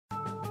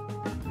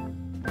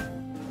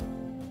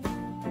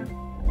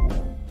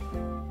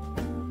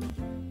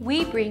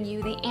we bring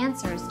you the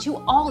answers to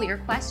all your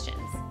questions.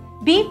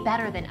 Be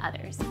better than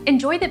others.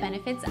 Enjoy the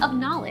benefits of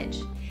knowledge.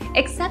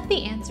 Accept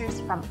the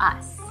answers from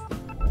us.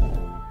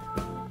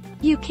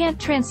 You can't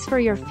transfer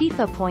your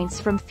FIFA points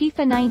from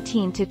FIFA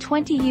 19 to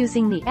 20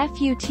 using the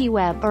FUT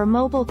web or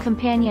mobile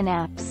companion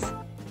apps.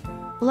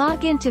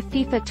 Log into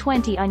FIFA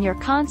 20 on your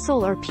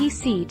console or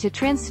PC to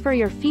transfer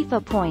your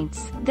FIFA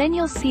points, then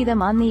you'll see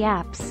them on the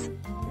apps.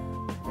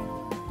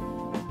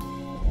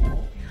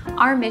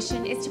 Our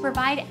mission is to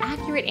provide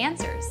accurate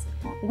answers.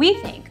 We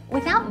think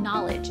without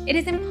knowledge, it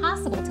is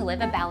impossible to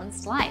live a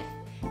balanced life.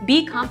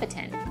 Be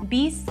competent,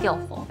 be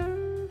skillful.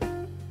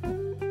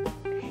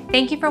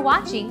 Thank you for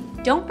watching.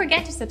 Don't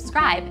forget to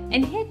subscribe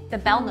and hit the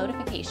bell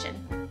notification.